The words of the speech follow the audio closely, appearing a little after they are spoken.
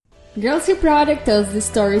Girls Who Product tells the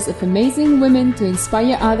stories of amazing women to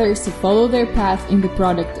inspire others to follow their path in the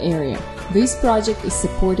product area. This project is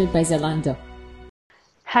supported by Zalando.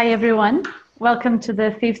 Hi everyone, welcome to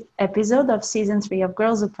the 5th episode of Season 3 of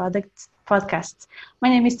Girls Who Product podcast. My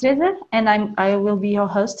name is Teresa and I will be your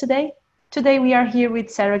host today. Today we are here with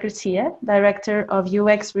Sarah Garcia, Director of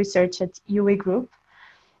UX Research at UE Group.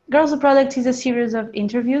 Girls Who Product is a series of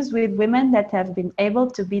interviews with women that have been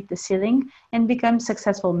able to beat the ceiling and become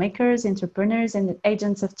successful makers, entrepreneurs, and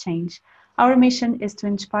agents of change. Our mission is to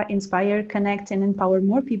inspire, connect, and empower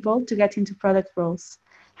more people to get into product roles.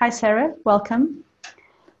 Hi, Sarah. Welcome.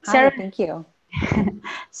 Hi, thank you.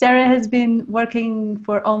 Sarah has been working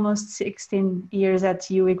for almost 16 years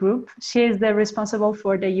at UE Group. She is the responsible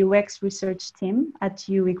for the UX research team at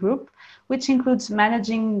UE Group, which includes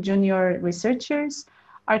managing junior researchers,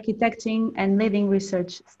 architecting and leading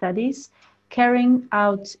research studies, carrying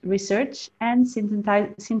out research, and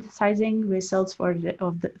synthesizing results for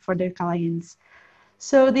their clients.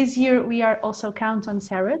 So this year, we are also count on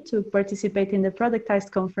Sarah to participate in the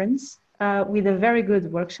Productized conference with a very good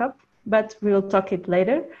workshop, but we'll talk it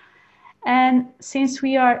later. And since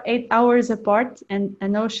we are 8 hours apart and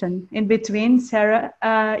an ocean in between, Sarah,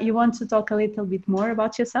 you want to talk a little bit more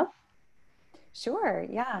about yourself? Sure,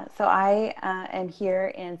 yeah. So I am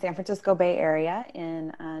here in San Francisco Bay Area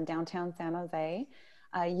in downtown San Jose.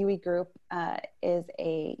 UE Group is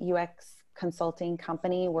a UX consulting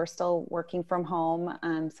company. We're still working from home,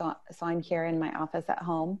 so I'm here in my office at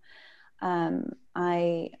home. From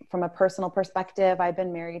a personal perspective, I've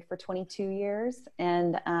been married for 22 years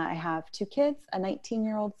and I have 2 kids, a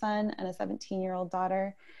 19-year-old son and a 17-year-old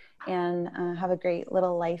daughter, and have a great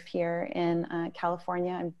little life here in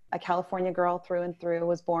California. I'm a California girl through and through,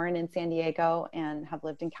 was born in San Diego and have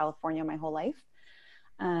lived in California my whole life.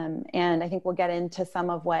 And I think we'll get into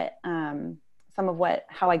some of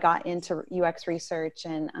how I got into UX research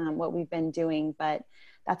and what we've been doing, but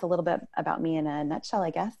that's a little bit about me in a nutshell,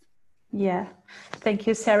 I guess. Yeah, thank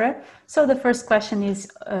you, Sarah. So the first question is,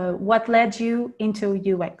 what led you into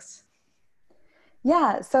UX?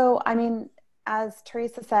 Yeah, so I mean, as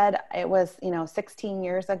Teresa said, it was, 16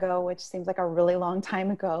 years ago, which seems like a really long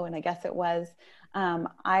time ago, and I guess it was.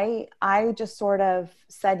 I just sort of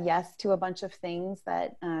said yes to a bunch of things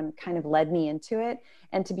that kind of led me into it.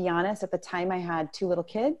 And to be honest, at the time I had 2 little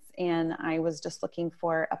kids and I was just looking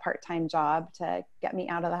for a part-time job to get me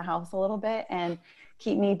out of the house a little bit and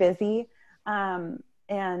keep me busy.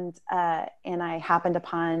 And I happened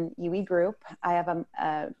upon UE Group. I have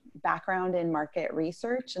a background in market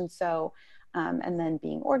research, and so and then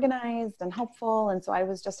being organized and helpful. And so I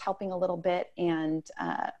was just helping a little bit, and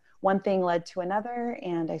one thing led to another,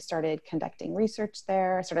 and I started conducting research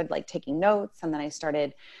there. I started taking notes, and then I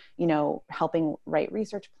started, helping write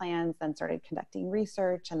research plans, then started conducting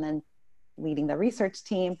research, and then leading the research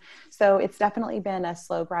team. So it's definitely been a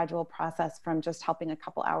slow, gradual process from just helping a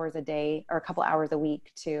couple hours a day or a couple hours a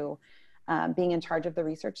week to being in charge of the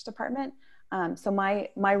research department. So my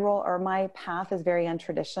role or my path is very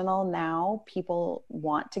untraditional now. People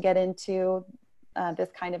want to get into this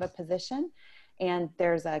kind of a position, and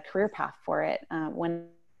there's a career path for it. When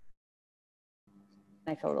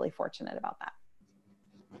I feel really fortunate about that.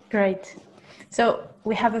 Great. So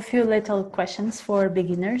we have a few little questions for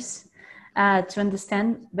beginners to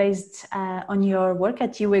understand based on your work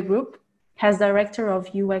at UE Group as Director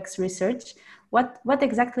of UX Research. What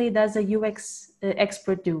exactly does a UX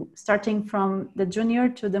expert do, starting from the junior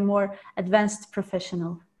to the more advanced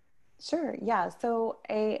professional? Sure, yeah. So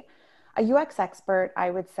a UX expert, I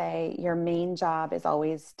would say your main job is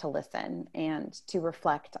always to listen and to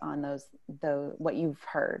reflect on what you've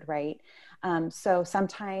heard, right? So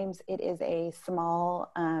sometimes it is a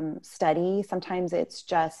small study. Sometimes it's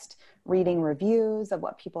just reading reviews of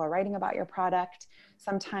what people are writing about your product.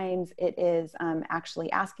 Sometimes it is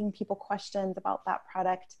actually asking people questions about that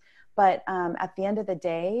product. But at the end of the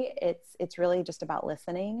day, it's really just about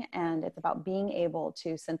listening, and it's about being able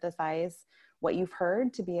to synthesize what you've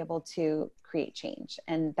heard to be able to create change.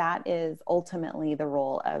 And that is ultimately the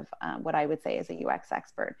role of what I would say is a UX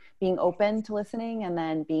expert, being open to listening and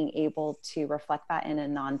then being able to reflect that in a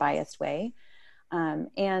non-biased way.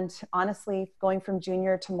 And honestly, going from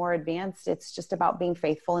junior to more advanced, it's just about being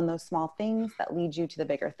faithful in those small things that lead you to the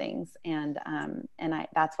bigger things. And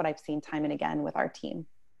that's what I've seen time and again with our team.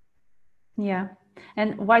 Yeah.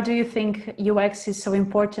 And why do you think UX is so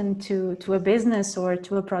important to a business or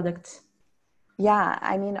to a product? Yeah,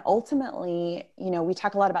 I mean, ultimately, we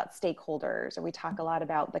talk a lot about stakeholders, or we talk a lot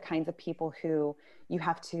about the kinds of people who you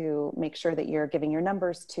have to make sure that you're giving your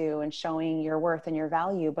numbers to and showing your worth and your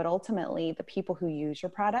value. But ultimately, the people who use your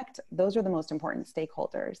product, those are the most important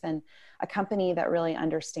stakeholders. And a company that really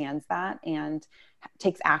understands that and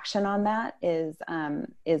takes action on that is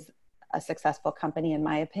a successful company, in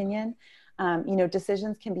my opinion.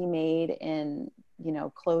 Decisions can be made in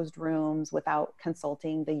closed rooms without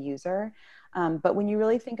consulting the user. But when you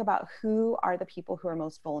really think about who are the people who are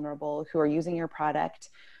most vulnerable, who are using your product,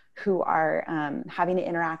 who are having to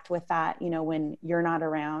interact with that, when you're not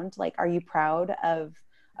around, like, are you proud of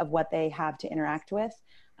what they have to interact with?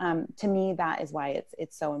 To me, that is why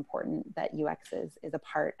it's so important that UX is a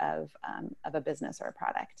part of a business or a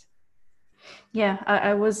product. Yeah,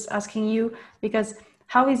 I was asking you because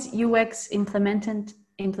how is UX implemented,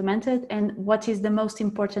 and what is the most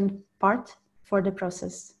important part for the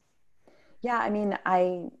process? Yeah, I mean,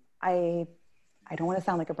 I don't want to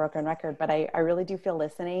sound like a broken record, but I really do feel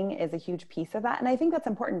listening is a huge piece of that. And I think that's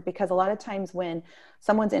important because a lot of times when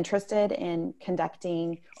someone's interested in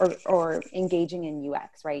conducting or engaging in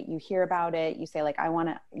UX, right? You hear about it, you say like,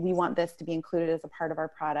 we want this to be included as a part of our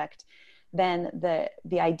product. Then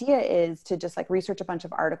the idea is to just like research a bunch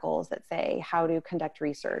of articles that say how to conduct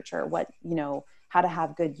research or how to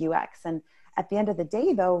have good UX. And at the end of the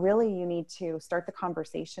day, though, really you need to start the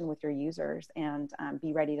conversation with your users and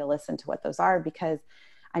be ready to listen to what those are. Because,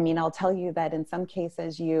 I mean, I'll tell you that in some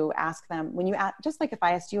cases you ask them, just like if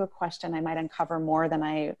I asked you a question, I might uncover more than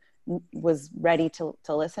I was ready to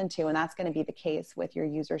listen to. And that's going to be the case with your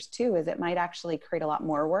users too, is it might actually create a lot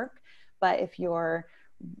more work. But if you're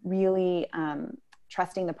really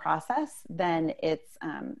trusting the process, then it's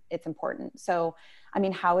important. So, I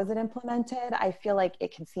mean, how is it implemented? I feel like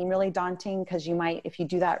it can seem really daunting because if you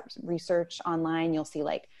do that research online, you'll see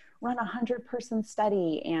like run 100-person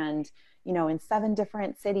study and, in 7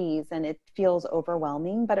 different cities, and it feels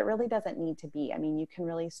overwhelming, but it really doesn't need to be. I mean, you can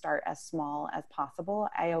really start as small as possible.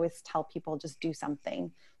 I always tell people just do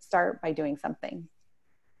something. Start by doing something.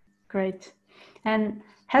 Great. And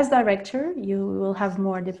as director, you will have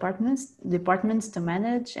more departments to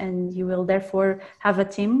manage, and you will therefore have a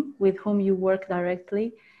team with whom you work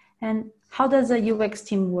directly. And how does a UX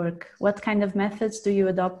team work? What kind of methods do you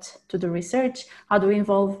adopt to the research? How do you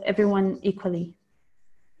involve everyone equally?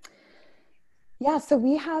 Yeah, so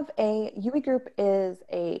we have UE Group is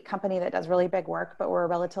a company that does really big work, but we're a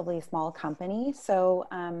relatively small company. So,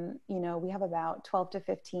 we have about 12 to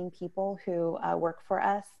 15 people who work for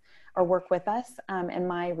us or work with us. And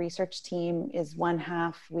my research team is one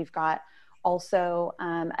half. We've got also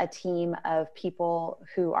a team of people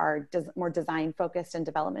who are more design focused and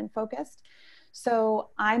development focused. So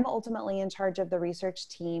I'm ultimately in charge of the research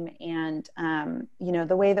team. And,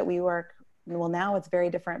 the way that we work, well, now it's very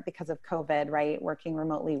different because of COVID, right? Working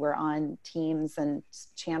remotely, we're on Teams and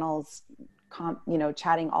channels,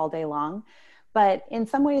 chatting all day long. But in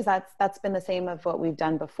some ways, that's been the same of what we've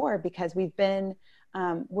done before, because we've been,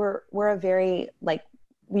 we're a very, like,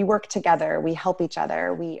 we work together, we help each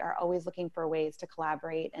other. We are always looking for ways to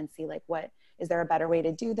collaborate and see, like, is there a better way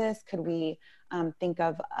to do this? Could we think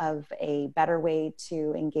of a better way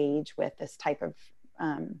to engage with this type of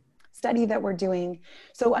study that we're doing?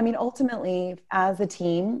 So, I mean, ultimately, as a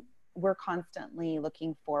team, we're constantly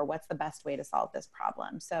looking for what's the best way to solve this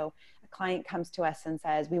problem. So a client comes to us and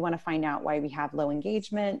says, we want to find out why we have low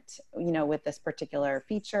engagement, with this particular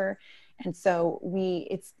feature. And so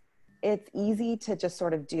it's easy to just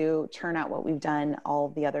sort of churn out what we've done all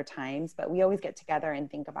the other times, but we always get together and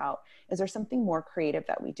think about, is there something more creative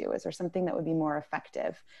that we do? Is there something that would be more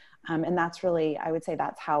effective? And that's really, I would say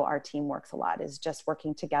that's how our team works a lot, is just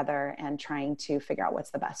working together and trying to figure out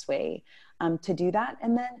what's the best way to do that.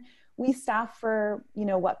 And then we staff for,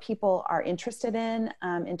 what people are interested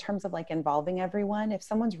in terms of like involving everyone. If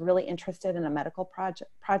someone's really interested in a medical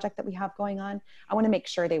project that we have going on, I want to make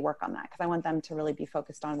sure they work on that, because I want them to really be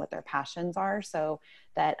focused on what their passions are, so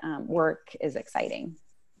that work is exciting.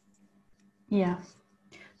 Yeah.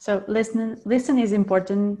 So listen is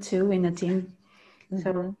important too in a team. Mm-hmm.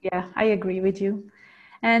 So yeah, I agree with you.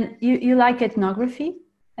 And you like ethnography.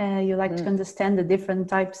 You like to understand the different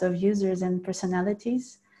types of users and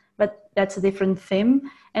personalities. But that's a different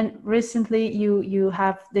theme. And recently you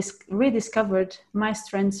have rediscovered My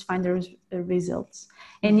Strengths Finder results.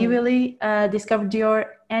 And you really discovered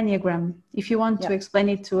your Enneagram. If you want to explain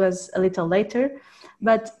it to us a little later.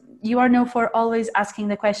 But you are known for always asking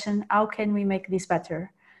the question, how can we make this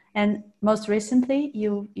better? And most recently,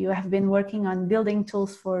 you have been working on building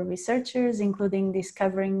tools for researchers, including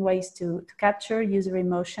discovering ways to capture user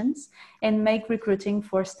emotions and make recruiting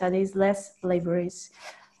for studies less laborious.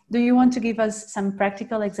 Do you want to give us some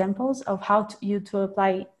practical examples of how you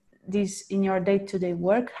apply this in your day-to-day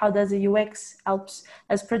work? How does the UX helps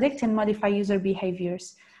us predict and modify user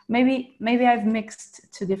behaviors? Maybe I've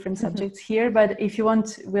mixed two different subjects here, but if you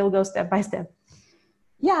want, we'll go step by step.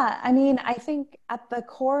 Yeah, I mean, I think at the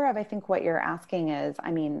core of, I think what you're asking is,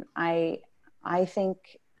 I mean, I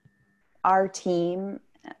think our team,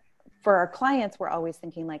 for our clients, we're always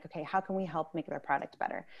thinking like, okay, how can we help make their product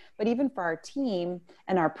better? But even for our team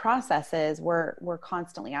and our processes, we're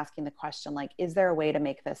constantly asking the question, like, is there a way to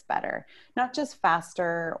make this better? Not just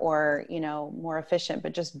faster or, you know, more efficient,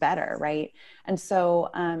 but just better, right? And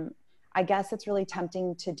so I guess it's really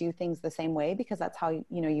tempting to do things the same way because that's how,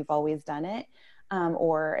 you know, you've always done it.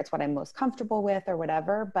 Or it's what I'm most comfortable with or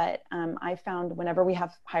whatever. But I found whenever we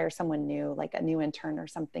hire someone new, like a new intern or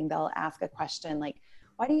something, they'll ask a question like,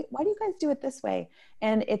 why do you guys do it this way?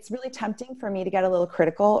 And it's really tempting for me to get a little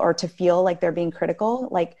critical or to feel like they're being critical.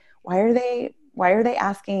 Like, why are they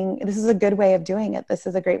asking, this is a good way of doing it. This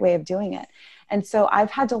is a great way of doing it. And so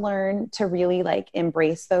I've had to learn to really like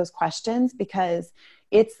embrace those questions, because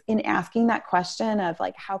it's in asking that question of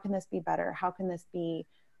like, how can this be better? How can this be,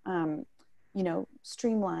 you know,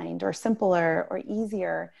 streamlined or simpler or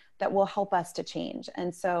easier, that will help us to change.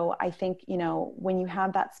 And so I think, you know, when you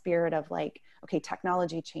have that spirit of like, okay,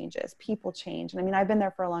 technology changes, people change. And I mean, I've been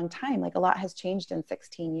there for a long time, like a lot has changed in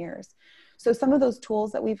 16 years. So some of those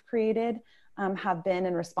tools that we've created have been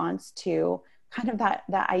in response to kind of that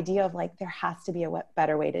idea of like, there has to be a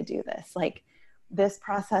better way to do this. Like, this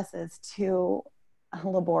process is too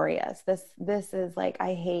laborious. This is like,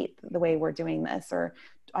 I hate the way we're doing this, or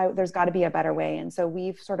there's got to be a better way. And so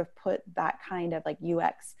we've sort of put that kind of like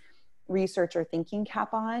UX researcher thinking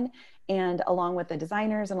cap on, and along with the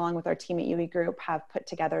designers and along with our team at UE Group have put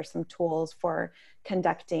together some tools for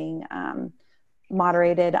conducting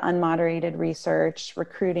moderated, unmoderated research,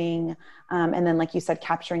 recruiting, and then, like you said,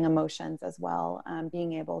 capturing emotions as well,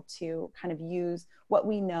 being able to kind of use what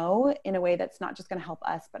we know in a way that's not just going to help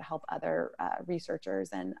us, but help other researchers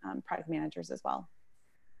and product managers as well.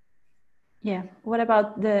 Yeah. What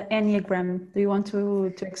about the Enneagram? Do you want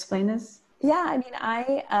to explain this? Yeah, I mean,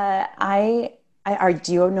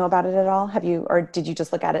 do you know about it at all? Have you, or did you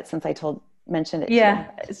just look at it since I mentioned it? Yeah,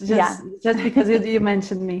 it's just because you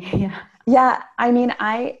mentioned me. Yeah. Yeah, I mean,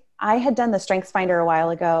 I had done the StrengthsFinder a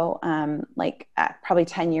while ago, probably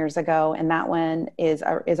 10 years ago, and that one is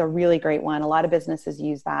a really great one. A lot of businesses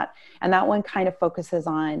use that, and that one kind of focuses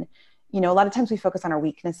on, you know, a lot of times we focus on our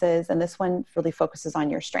weaknesses, and this one really focuses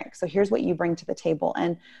on your strengths. So here's what you bring to the table.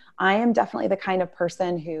 And I am definitely the kind of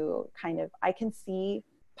person who I can see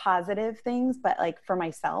positive things, but like for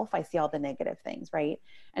myself, I see all the negative things, right?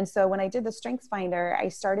 And so when I did the StrengthsFinder, I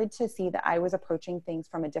started to see that I was approaching things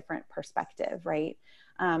from a different perspective, right?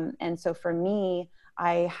 And so for me,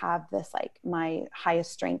 I have this, like, my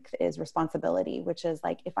highest strength is responsibility, which is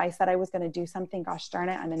like, if I said I was going to do something, gosh darn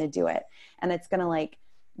it, I'm going to do it. And it's going to like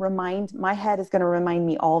my head is going to remind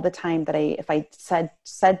me all the time that if I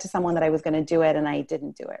said to someone that I was going to do it and I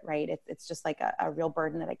didn't do it, right? It's just like a real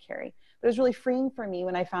burden that I carry. But it was really freeing for me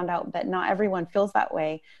when I found out that not everyone feels that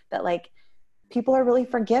way, that like people are really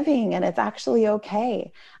forgiving and it's actually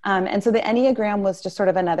okay. And so the Enneagram was just sort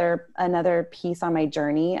of another piece on my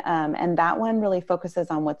journey. And that one really focuses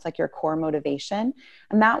on what's like your core motivation.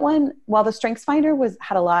 And that one, while the StrengthsFinder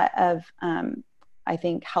had a lot of, I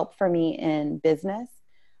think, help for me in business,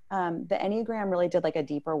 the Enneagram really did like a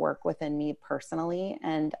deeper work within me personally,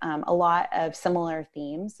 and a lot of similar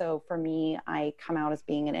themes. So for me, I come out as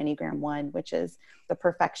being an Enneagram 1, which is the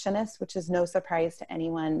perfectionist, which is no surprise to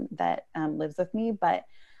anyone that lives with me, but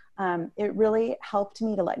it really helped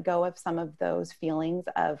me to let go of some of those feelings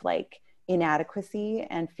of like inadequacy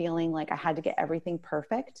and feeling like I had to get everything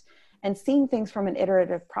perfect, and seeing things from an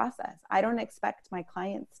iterative process. I don't expect my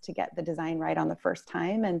clients to get the design right on the first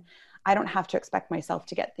time, and I don't have to expect myself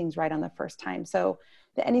to get things right on the first time. So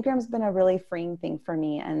the Enneagram has been a really freeing thing for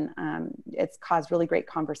me, and it's caused really great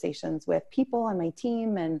conversations with people on my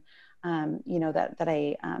team, and you know, that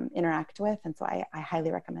I interact with, and so I highly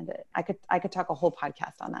recommend it. I could talk a whole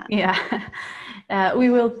podcast on that. Yeah, we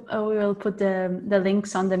will put the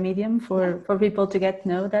links on the Medium for people to get to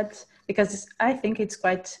know that, because I think it's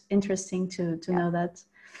quite interesting to know that.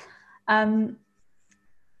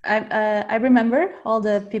 I remember all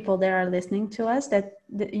the people that are listening to us that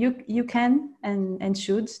you can and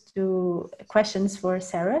should do questions for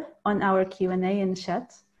Sarah on our Q&A and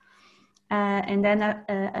chat. And then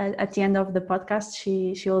at the end of the podcast,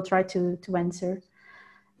 she will try to answer.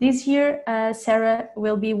 This year, Sarah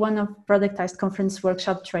will be one of Productized Conference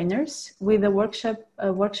workshop trainers with a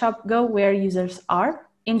workshop Go Where Users Are,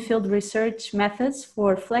 in-field research methods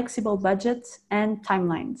for flexible budgets and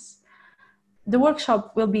timelines. The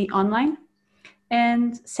workshop will be online.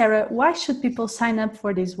 And Sarah, why should people sign up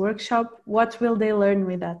for this workshop? What will they learn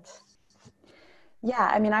with that?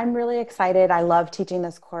 Yeah, I mean, I'm really excited. I love teaching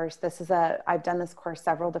this course. I've done this course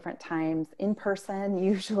several different times in person,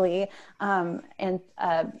 usually.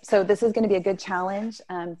 So this is going to be a good challenge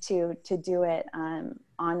to do it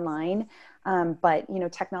online.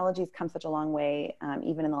 But, technology's come such a long way,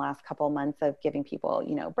 even in the last couple of months of giving people,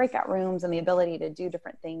 breakout rooms and the ability to do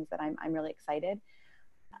different things that I'm really excited.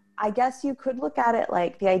 I guess you could look at it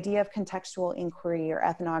like the idea of contextual inquiry or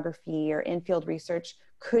ethnography or in-field research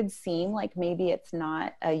could seem like maybe it's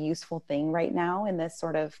not a useful thing right now in this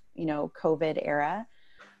sort of, COVID era.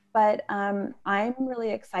 But I'm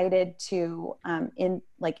really excited to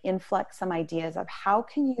influx some ideas of how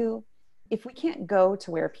can you, if we can't go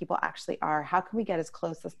to where people actually are, how can we get as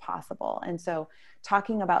close as possible? And so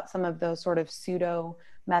talking about some of those sort of pseudo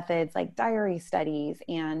methods like diary studies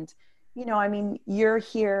and you're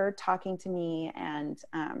here talking to me and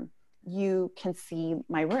you can see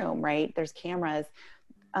my room, right? There's cameras.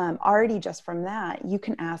 Already just from that, you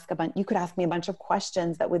could ask me a bunch of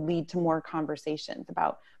questions that would lead to more conversations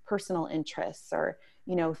about personal interests or,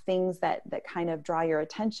 things that kind of draw your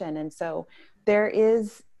attention. And so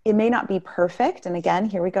it may not be perfect. And again,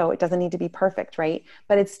 here we go. It doesn't need to be perfect, right?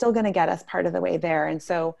 But it's still going to get us part of the way there. And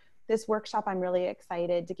so this workshop, I'm really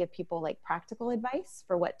excited to give people like practical advice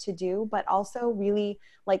for what to do, but also really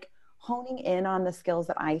like honing in on the skills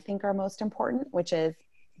that I think are most important, which is,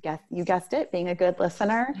 you guessed it, being a good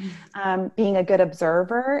listener, being a good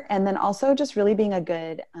observer, and then also just really being a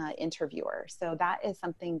good interviewer. So that is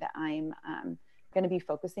something that I'm going to be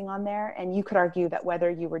focusing on there. And you could argue that whether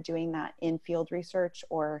you were doing that in field research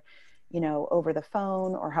or over the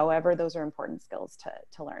phone or however, those are important skills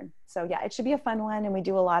to learn. So yeah, it should be a fun one. And we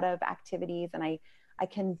do a lot of activities and I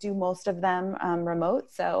can do most of them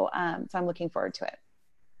remote. So I'm looking forward to it.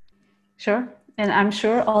 Sure. And I'm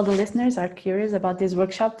sure all the listeners are curious about this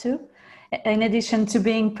workshop too. In addition to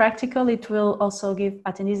being practical, it will also give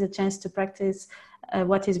attendees a chance to practice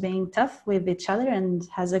what is being tough with each other and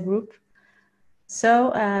as a group.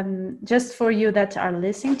 So just for you that are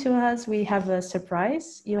listening to us, we have a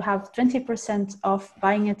surprise. You have 20% off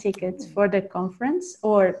buying a ticket for the conference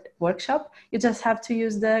or workshop. You just have to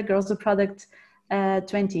use the Girls Do Product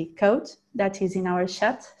 20 code that is in our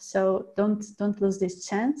chat. So don't lose this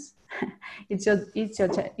chance. It's your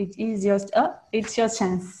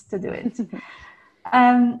chance to do it.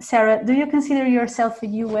 Sarah, do you consider yourself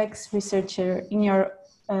a UX researcher in your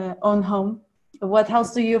own home? What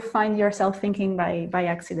else do you find yourself thinking by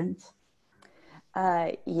accident?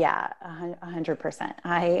 Yeah,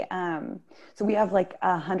 100%. So we have like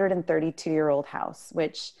a 132-year-old house,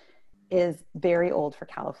 which is very old for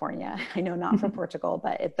California. I know not for Portugal,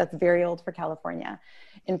 but that's very old for California.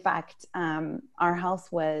 In fact, our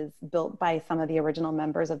house was built by some of the original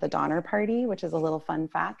members of the Donner Party, which is a little fun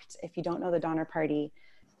fact. If you don't know the Donner Party,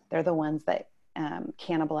 they're the ones that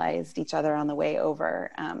cannibalized each other on the way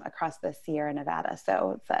over across the Sierra Nevada.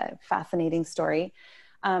 So it's a fascinating story.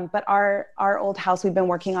 But our old house, we've been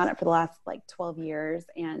working on it for the last like 12 years.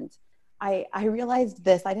 And I realized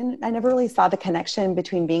this, I never really saw the connection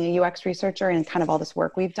between being a UX researcher and kind of all this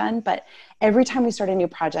work we've done. But every time we start a new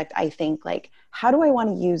project, I think like, how do I want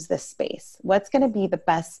to use this space? What's going to be the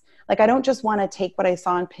best? Like, I don't just want to take what I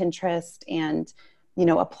saw on Pinterest and,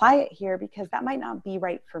 apply it here because that might not be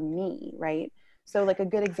right for me. Right. So like a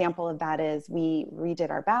good example of that is we redid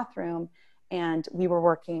our bathroom and we've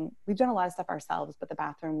done a lot of stuff ourselves, but the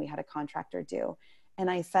bathroom we had a contractor do. And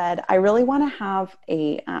I said, I really want to have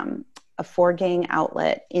a 4-gang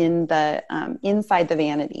outlet in the inside the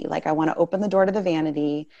vanity. Like I want to open the door to the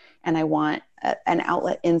vanity and I want an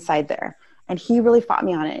outlet inside there. And he really fought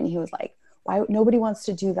me on it. And he was like, why nobody wants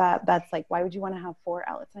to do that? That's like, why would you want to have 4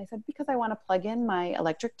 outlets? And I said, because I want to plug in my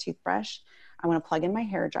electric toothbrush. I want to plug in my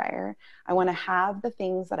hair dryer. I want to have the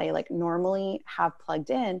things that I like normally have plugged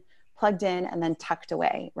in and then tucked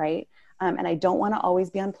away. Right. And I don't want to always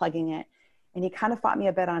be unplugging it. And he kind of fought me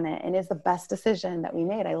a bit on it and it's the best decision that we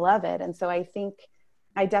made. I love it. And so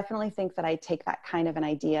I definitely think that I take that kind of an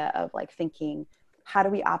idea of like thinking, how do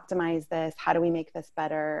we optimize this? How do we make this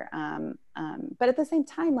better? But at the same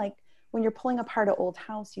time, like when you're pulling apart an old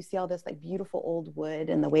house, you see all this like beautiful old wood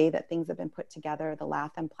and the way that things have been put together, the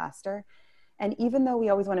lath and plaster. And even though we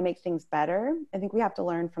always want to make things better, I think we have to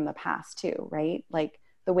learn from the past too, right? Like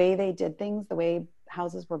the way they did things, the way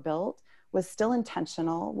houses were built was still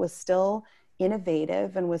intentional, was still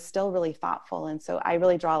innovative, and was still really thoughtful. And so I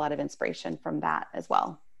really draw a lot of inspiration from that as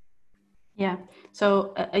well. Yeah.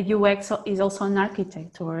 So a UX is also an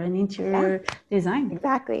architect or an interior design.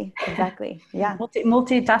 Exactly. Yeah.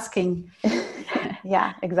 Multitasking.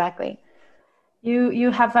 Yeah, exactly.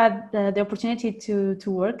 You have had the opportunity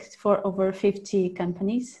to work for over 50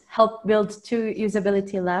 companies, help build 2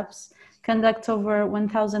 usability labs, conduct over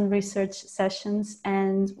 1,000 research sessions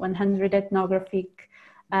and 100 ethnographic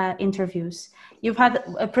interviews. You've had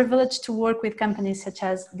a privilege to work with companies such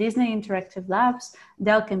as Disney Interactive Labs,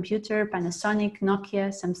 Dell Computer, Panasonic, Nokia,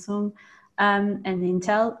 Samsung, and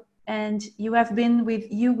Intel. And you have been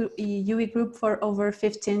with UE Group for over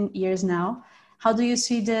 15 years now. How do you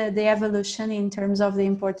see the evolution in terms of the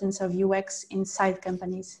importance of UX inside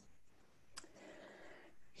companies?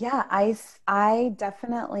 Yeah, I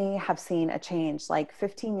definitely have seen a change. Like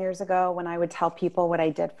 15 years ago, when I would tell people what I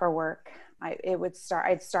did for work,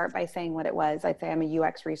 I'd start by saying what it was. I'd say I'm a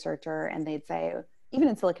UX researcher, and they'd say, even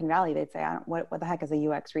in Silicon Valley, they'd say, what the heck is a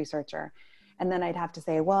UX researcher? And then I'd have to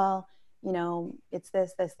say, well, it's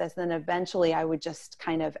this. And then eventually I would just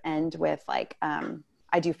kind of end with like,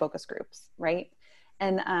 I do focus groups, right?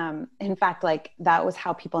 And in fact, like that was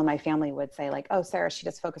how people in my family would say like, oh, Sarah, she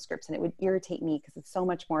does focus groups. And it would irritate me because it's so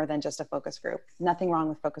much more than just a focus group. Nothing wrong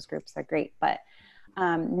with focus groups. They're great. But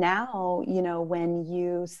now,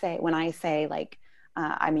 when I say like,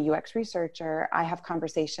 I'm a UX researcher, I have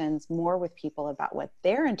conversations more with people about what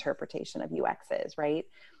their interpretation of UX is, right?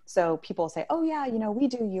 So people say, oh yeah, we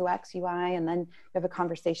do UX, UI. And then you have a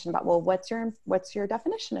conversation about, well, what's your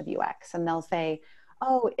definition of UX? And they'll say,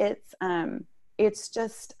 oh, it's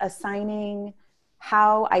just assigning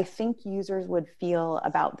how I think users would feel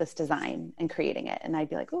about this design and creating it. And I'd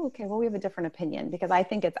be like, oh, okay, well, we have a different opinion, because I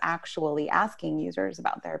think it's actually asking users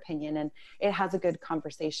about their opinion, and it has a good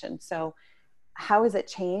conversation. So how has it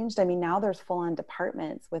changed? I mean, now there's full-on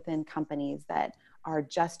departments within companies that are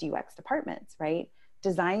just UX departments, right?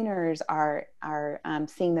 Designers are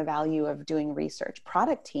seeing the value of doing research.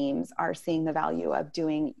 Product teams are seeing the value of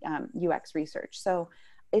doing UX research. So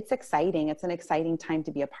it's exciting. It's an exciting time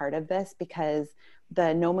to be a part of this, because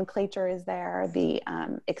the nomenclature is there, the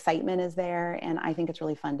excitement is there, and I think it's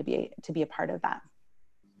really fun to be a part of that.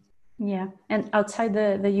 Yeah, and outside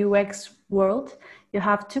the UX world, you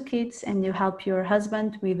have 2 kids, and you help your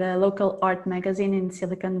husband with a local art magazine in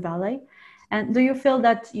Silicon Valley. And do you feel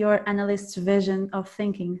that your analyst's vision of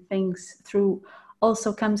thinking things through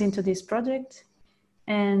also comes into this project?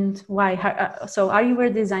 And why? So are you a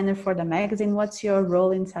designer for the magazine? What's your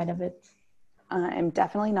role inside of it? I'm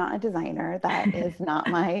definitely not a designer. That is not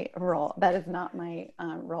my role. That is not my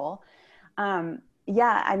role.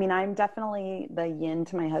 Yeah, I mean, I'm definitely the yin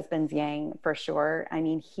to my husband's yang for sure. I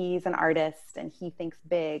mean, he's an artist, and he thinks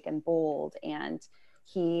big and bold, and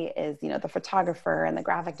he is, the photographer and the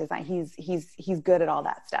graphic design. He's good at all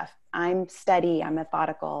that stuff. I'm steady, I'm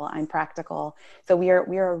methodical, I'm practical. So we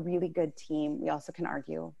are a really good team. We also can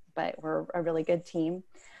argue, but we're a really good team.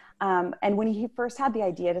 And when he first had the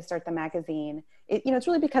idea to start the magazine, it's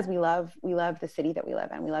really because we love the city that we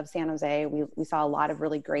live in. We love San Jose. We saw a lot of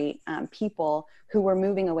really great people who were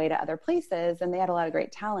moving away to other places, and they had a lot of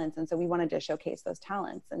great talents. And so we wanted to showcase those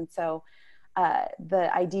talents. And so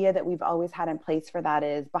the idea that we've always had in place for that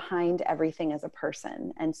is behind everything is a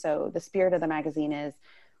person. And so the spirit of the magazine is,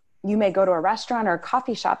 you may go to a restaurant or a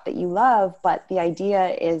coffee shop that you love, but the idea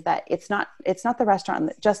is that it's not the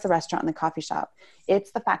restaurant, just the restaurant and the coffee shop.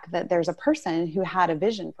 It's the fact that there's a person who had a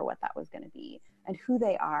vision for what that was going to be, and who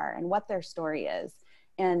they are, and what their story is.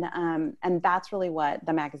 And that's really what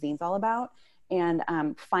the magazine's all about. And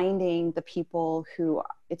finding the people who,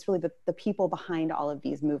 it's really the people behind all of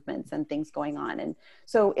these movements and things going on. And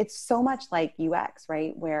so it's so much like UX,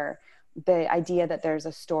 right? Where the idea that there's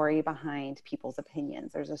a story behind people's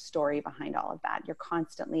opinions, there's a story behind all of that. You're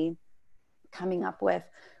constantly coming up with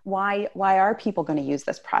why are people going to use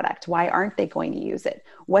this product? Why aren't they going to use it?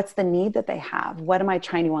 What's the need that they have? What am I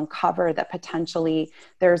trying to uncover that potentially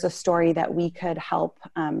there's a story that we could help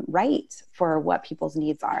write for what people's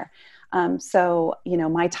needs are? So,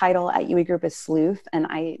 my title at UE Group is Sleuth, and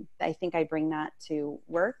I think I bring that to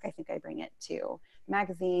work. I think I bring it to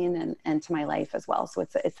magazine and to my life as well. So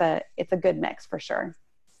it's a good mix for sure.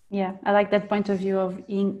 Yeah, I like that point of view of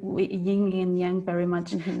yin and yang very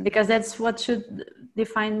much, because that's what should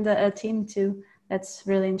define a team too. That's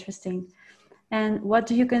really interesting. And what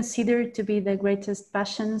do you consider to be the greatest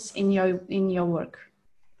passions in your work?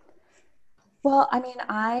 Well, I mean,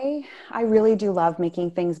 I really do love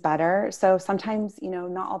making things better. So sometimes, you know,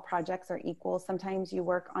 not all projects are equal. Sometimes you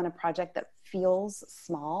work on a project that feels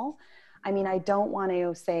small. I mean, I don't want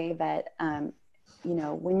to say that, you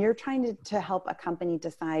know, when you're trying to help a company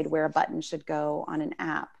decide where a button should go on an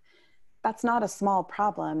app, that's not a small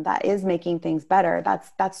problem. That is making things better.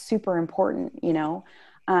 That's super important, you know,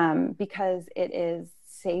 because it is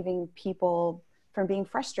saving people from being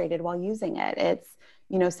frustrated while using it. It's,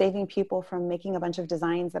 you know, saving people from making a bunch of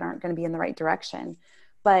designs that aren't going to be in the right direction.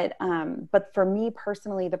 But for me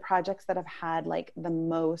personally, the projects that have had like the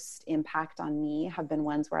most impact on me have been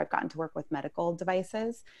ones where I've gotten to work with medical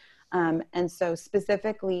devices. And so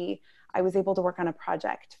specifically, I was able to work on a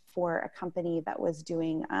project for a company that was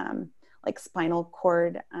doing like spinal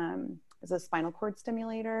cord, is a spinal cord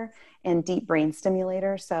stimulator and deep brain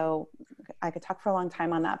stimulator. So I could talk for a long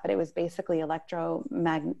time on that, but it was basically electrodes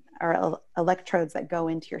that go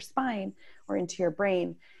into your spine or into your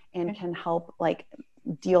brain and can help like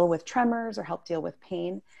deal with tremors or help deal with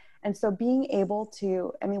pain. And so being able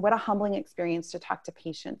to, I mean, what a humbling experience to talk to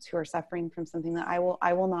patients who are suffering from something that I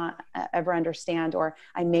will not ever understand, or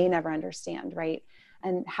I may never understand, right?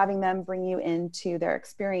 And having them bring you into their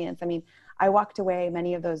experience. I mean, I walked away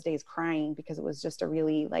many of those days crying because it was just a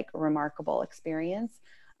really like remarkable experience,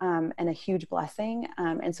 and a huge blessing.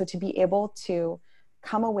 And so to be able to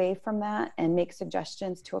come away from that and make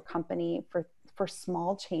suggestions to a company for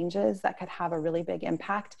small changes that could have a really big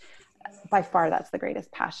impact, by far that's the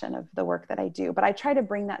greatest passion of the work that I do. But I try to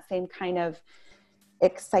bring that same kind of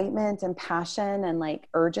excitement and passion and like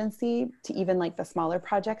urgency to even like the smaller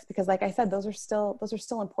projects, because like I said, those are still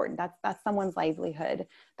important. That's someone's livelihood.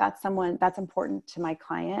 That's important to my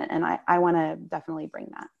client. And I want to definitely bring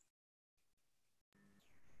that.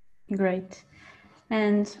 Great.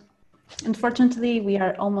 And unfortunately, we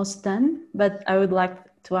are almost done, but I would like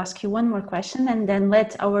to ask you one more question and then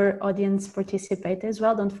let our audience participate as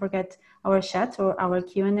well. Don't forget our chat or our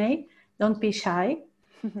Q&A. Don't be shy.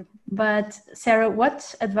 But Sarah,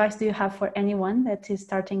 what advice do you have for anyone that is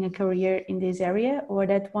starting a career in this area or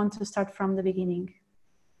that wants to start from the beginning?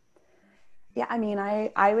 Yeah, I mean,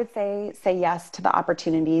 I would say yes to the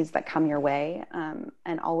opportunities that come your way,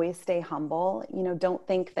 and always stay humble. You know, don't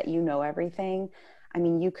think that you know everything. I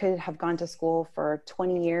mean, you could have gone to school for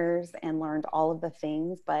 20 years and learned all of the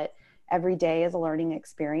things, but every day is a learning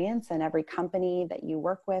experience, and every company that you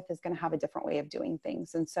work with is going to have a different way of doing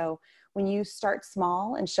things. And so when you start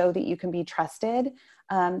small and show that you can be trusted,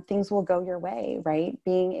 things will go your way, right?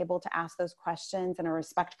 Being able to ask those questions in a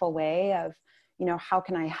respectful way of, you know, how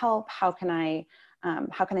can I help? How can I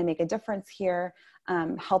make a difference here?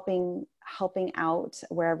 Helping out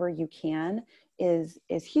wherever you can is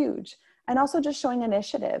huge. And also just showing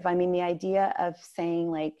initiative. I mean, the idea of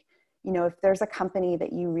saying like, you know, if there's a company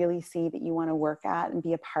that you really see that you want to work at and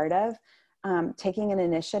be a part of, taking an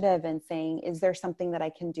initiative and saying, is there something that I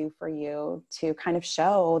can do for you to kind of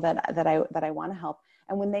show that I want to help?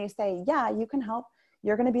 And when they say, yeah, you can help,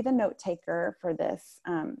 you're going to be the note taker for this,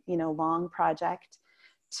 you know, long project,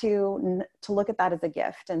 to look at that as a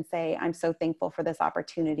gift and say, I'm so thankful for this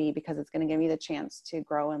opportunity because it's going to give me the chance to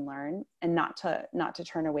grow and learn, and not to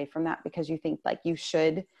turn away from that because you think like you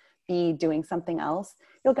should be doing something else.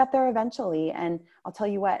 You'll get there eventually. And I'll tell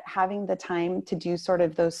you what, having the time to do sort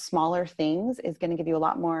of those smaller things is going to give you a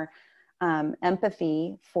lot more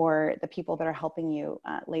empathy for the people that are helping you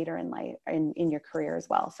later in life, in your career as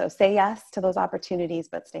well. So say yes to those opportunities,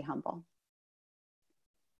 but stay humble.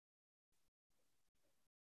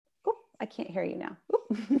 Oop, I can't hear you now.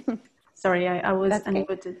 Sorry, I was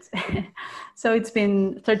unable to. So it's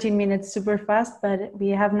been 13 minutes, super fast, but we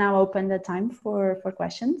have now opened the time for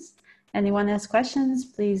questions. Anyone has questions,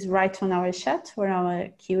 please write on our chat or our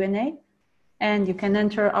Q&A, and you can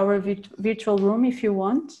enter our virtual room if you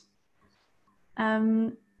want.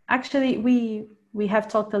 Actually, we have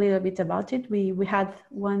talked a little bit about it. We had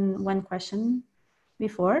one question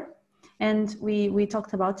before, and we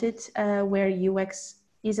talked about it, where UX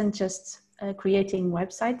isn't just creating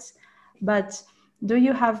websites, but do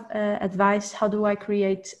you have advice? How do I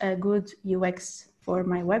create a good UX for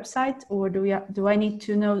my website, or do I need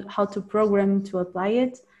to know how to program to apply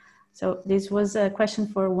it? So this was a question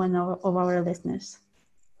for one of our listeners.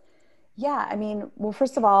 Yeah, I mean, well,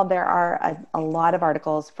 first of all, there are a lot of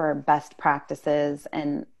articles for best practices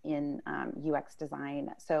and in UX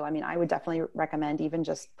design. So, I mean, I would definitely recommend even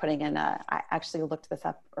just putting in I actually looked this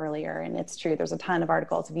up earlier, and it's true. There's a ton of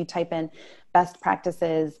articles. If you type in best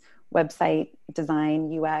practices, website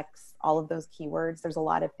design, UX, all of those keywords, there's a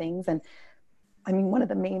lot of things. And I mean, one of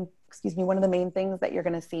the main things that you're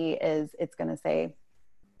going to see is it's going to say,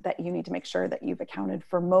 that you need to make sure that you've accounted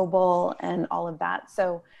for mobile and all of that.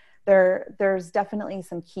 So there's definitely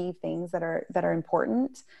some key things that are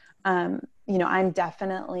important. You know, I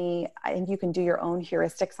think you can do your own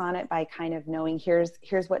heuristics on it by kind of knowing here's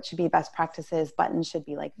what should be best practices. Buttons should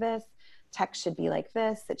be like this, text should be like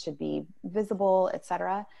this, it should be visible,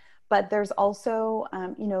 etc. But there's also,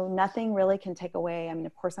 you know, nothing really can take away. I mean,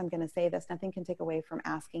 of course, I'm going to say this, nothing can take away from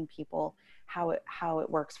asking people how it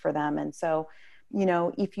works for them. And so, you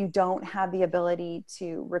know, if you don't have the ability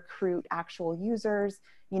to recruit actual users,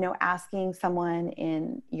 you know, asking someone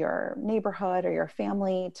in your neighborhood or your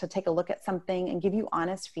family to take a look at something and give you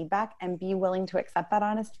honest feedback and be willing to accept that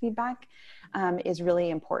honest feedback is really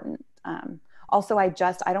important. Also, I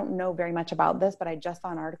don't know very much about this, but I just saw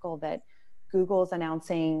an article that Google's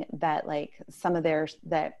announcing that like some of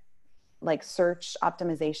like search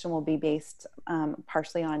optimization will be based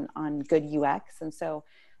partially on good UX. And so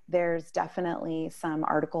there's definitely some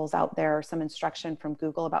articles out there, some instruction from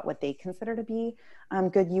Google about what they consider to be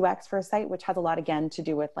good UX for a site, which has a lot, again, to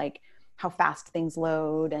do with like how fast things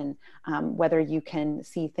load and whether you can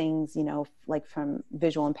see things, you know, like from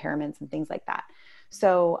visual impairments and things like that.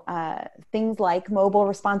 So things like mobile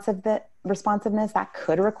responsiveness, that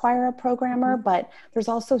could require a programmer, but there's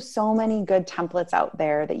also so many good templates out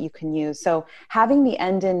there that you can use. So having the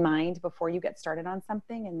end in mind before you get started on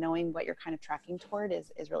something and knowing what you're kind of tracking toward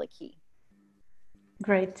is really key.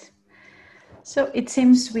 Great. So it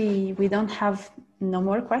seems we don't have no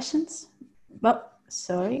more questions. Well,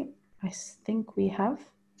 sorry, I think we have.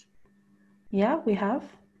 Yeah, we have.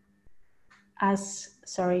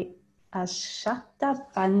 Ashata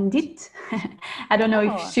Pandit. I don't know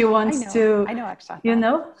if she wants to. I know Akshata. You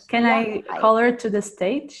know, can I call her to the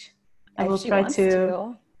stage? I will try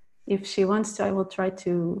to. If she wants to, I will try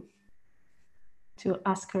to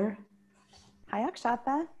ask her. Hi,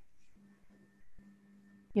 Akshata.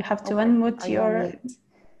 You have to unmute your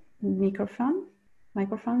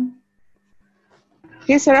microphone.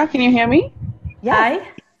 Hey, Sarah, can you hear me? Yeah.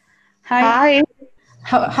 Hi.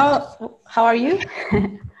 How are you?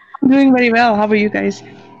 I'm doing very well. How are you guys?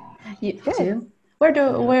 You too.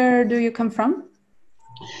 Where do you come from?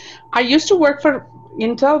 I used to work for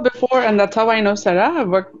Intel before, and that's how I know Sarah. I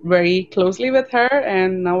worked very closely with her,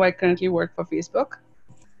 and now I currently work for Facebook.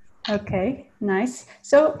 Okay, nice.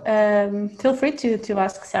 So feel free to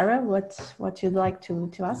ask Sarah what you'd like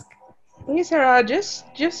to ask. Hey, Sarah,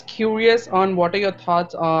 just curious on what are your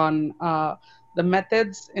thoughts on the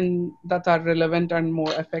methods that are relevant and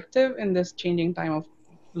more effective in this changing time of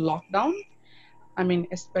lockdown? I mean,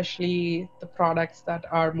 especially the products that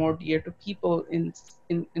are more dear to people in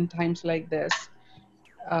times like this.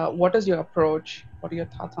 What is your approach? What are your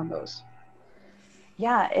thoughts on those?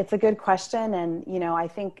 Yeah, it's a good question. And, you know, I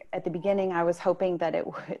think at the beginning I was hoping that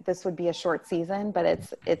this would be a short season, but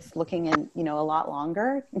it's looking in, you know, a lot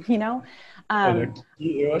longer, you know. I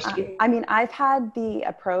mean, I've had the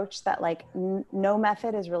approach that like no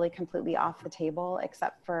method is really completely off the table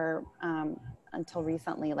except for until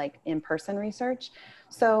recently, like in-person research.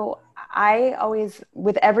 So I always,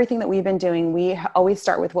 with everything that we've been doing, we always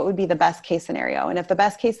start with what would be the best case scenario. And if the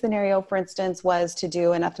best case scenario, for instance, was to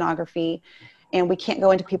do an ethnography and we can't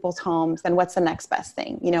go into people's homes, then what's the next best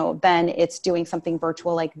thing? You know, then it's doing something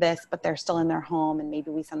virtual like this, but they're still in their home and maybe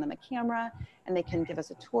we send them a camera and they can give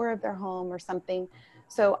us a tour of their home or something.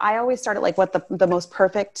 So I always started like what the most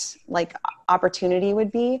perfect like opportunity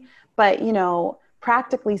would be. But, you know,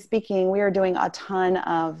 practically speaking, we are doing a ton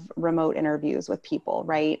of remote interviews with people,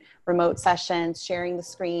 right? Remote sessions, sharing the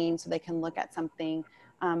screen so they can look at something.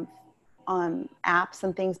 On apps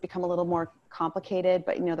and things become a little more complicated,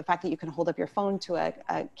 but you know, the fact that you can hold up your phone to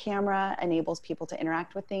a camera enables people to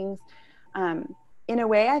interact with things. In a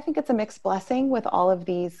way, I think it's a mixed blessing with all of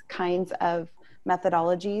these kinds of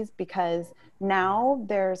methodologies, because now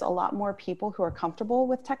there's a lot more people who are comfortable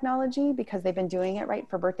with technology because they've been doing it, right,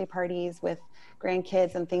 for birthday parties with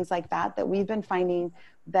grandkids and things like that, that we've been finding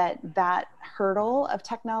that hurdle of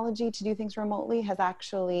technology to do things remotely has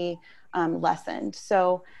actually lessened.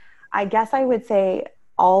 So I guess I would say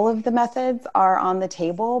all of the methods are on the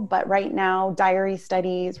table, but right now, diary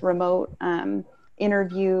studies, remote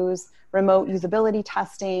interviews, remote usability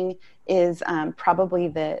testing is probably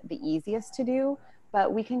the easiest to do,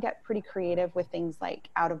 but we can get pretty creative with things like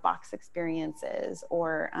out-of-box experiences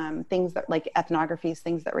or things that like ethnographies,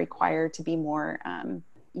 things that require to be more,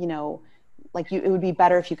 you know, like it would be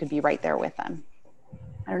better if you could be right there with them.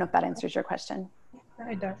 I don't know if that answers your question.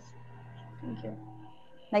 Yeah, it does. Thank you.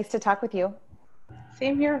 Nice to talk with you.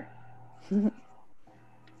 Same here.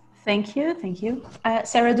 Thank you.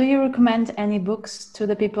 Sarah, do you recommend any books to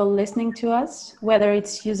the people listening to us, whether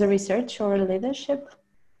it's user research or leadership?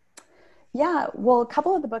 Yeah, well, a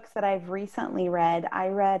couple of the books that I've recently read, I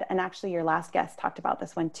read, and actually your last guest talked about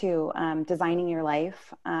this one too, Designing Your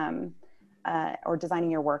Life, or Designing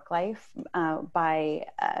Your Work Life, by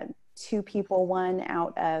two people, one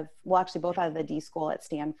out of, well, actually both out of the D School at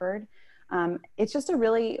Stanford. It's just a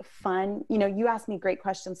really fun, you know, you asked me great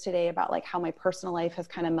questions today about like how my personal life has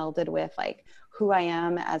kind of melded with like who I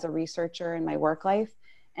am as a researcher in my work life.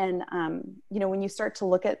 And you know, when you start to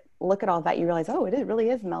look at all that, you realize, oh, it really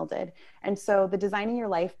is melded. And so the Designing Your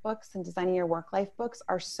Life books and Designing Your Work Life books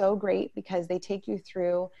are so great because they take you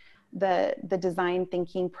through the design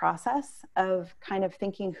thinking process of kind of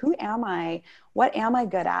thinking, who am I? What am I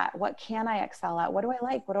good at? What can I excel at? What do I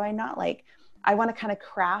like? What do I not like? I want to kind of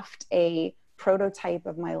craft a prototype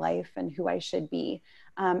of my life and who I should be.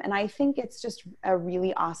 And I think it's just a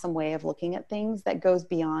really awesome way of looking at things that goes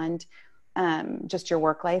beyond just your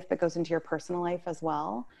work life, but goes into your personal life as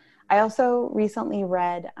well. I also recently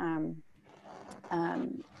read, oh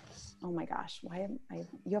my gosh,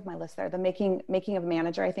 you have my list there. The Making of a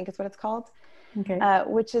Manager, I think is what it's called. Okay.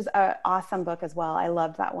 Which is an awesome book as well. I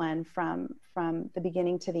loved that one from the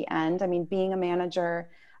beginning to the end. I mean, being a manager,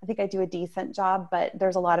 I think I do a decent job, but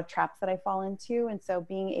there's a lot of traps that I fall into. And so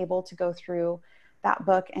being able to go through that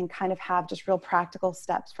book and kind of have just real practical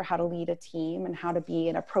steps for how to lead a team and how to be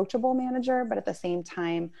an approachable manager, but at the same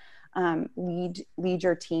time, lead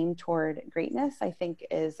your team toward greatness, I think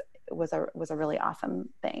was a really awesome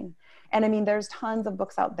thing. And I mean, there's tons of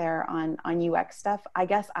books out there on UX stuff. I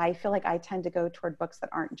guess I feel like I tend to go toward books that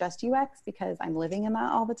aren't just UX because I'm living in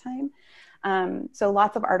that all the time. So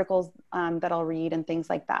lots of articles that I'll read and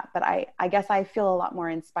things like that. But I guess I feel a lot more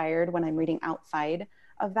inspired when I'm reading outside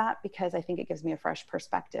of that, because I think it gives me a fresh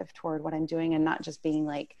perspective toward what I'm doing and not just being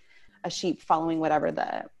like a sheep following whatever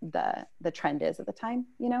the trend is at the time,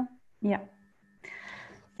 you know? Yeah.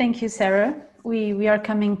 Thank you, Sarah. We are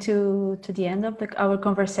coming to the end of our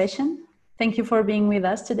conversation. Thank you for being with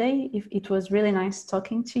us today. It was really nice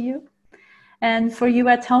talking to you. And for you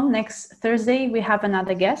at home, next Thursday, we have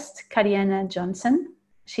another guest, Kariana Johnson.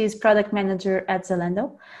 She is product manager at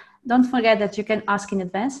Zalando. Don't forget that you can ask in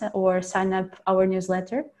advance or sign up our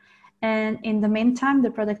newsletter. And in the meantime, the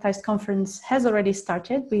Productized Conference has already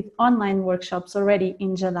started with online workshops already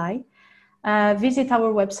in July. Visit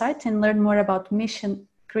our website and learn more about mission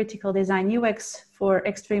critical design UX for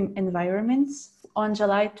extreme environments on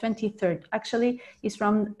July 23rd. Actually, it's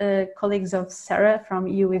from colleagues of Sarah from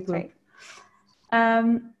UE Group.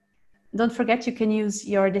 Right. Don't forget, you can use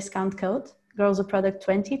your discount code, Girls of Product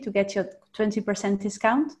 20, to get your 20%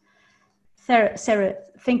 discount. Sarah,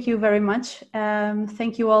 thank you very much.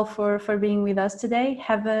 Thank you all for being with us today.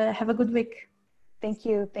 Have a good week. Thank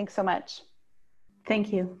you. Thanks so much.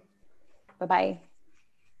 Thank you. Bye-bye.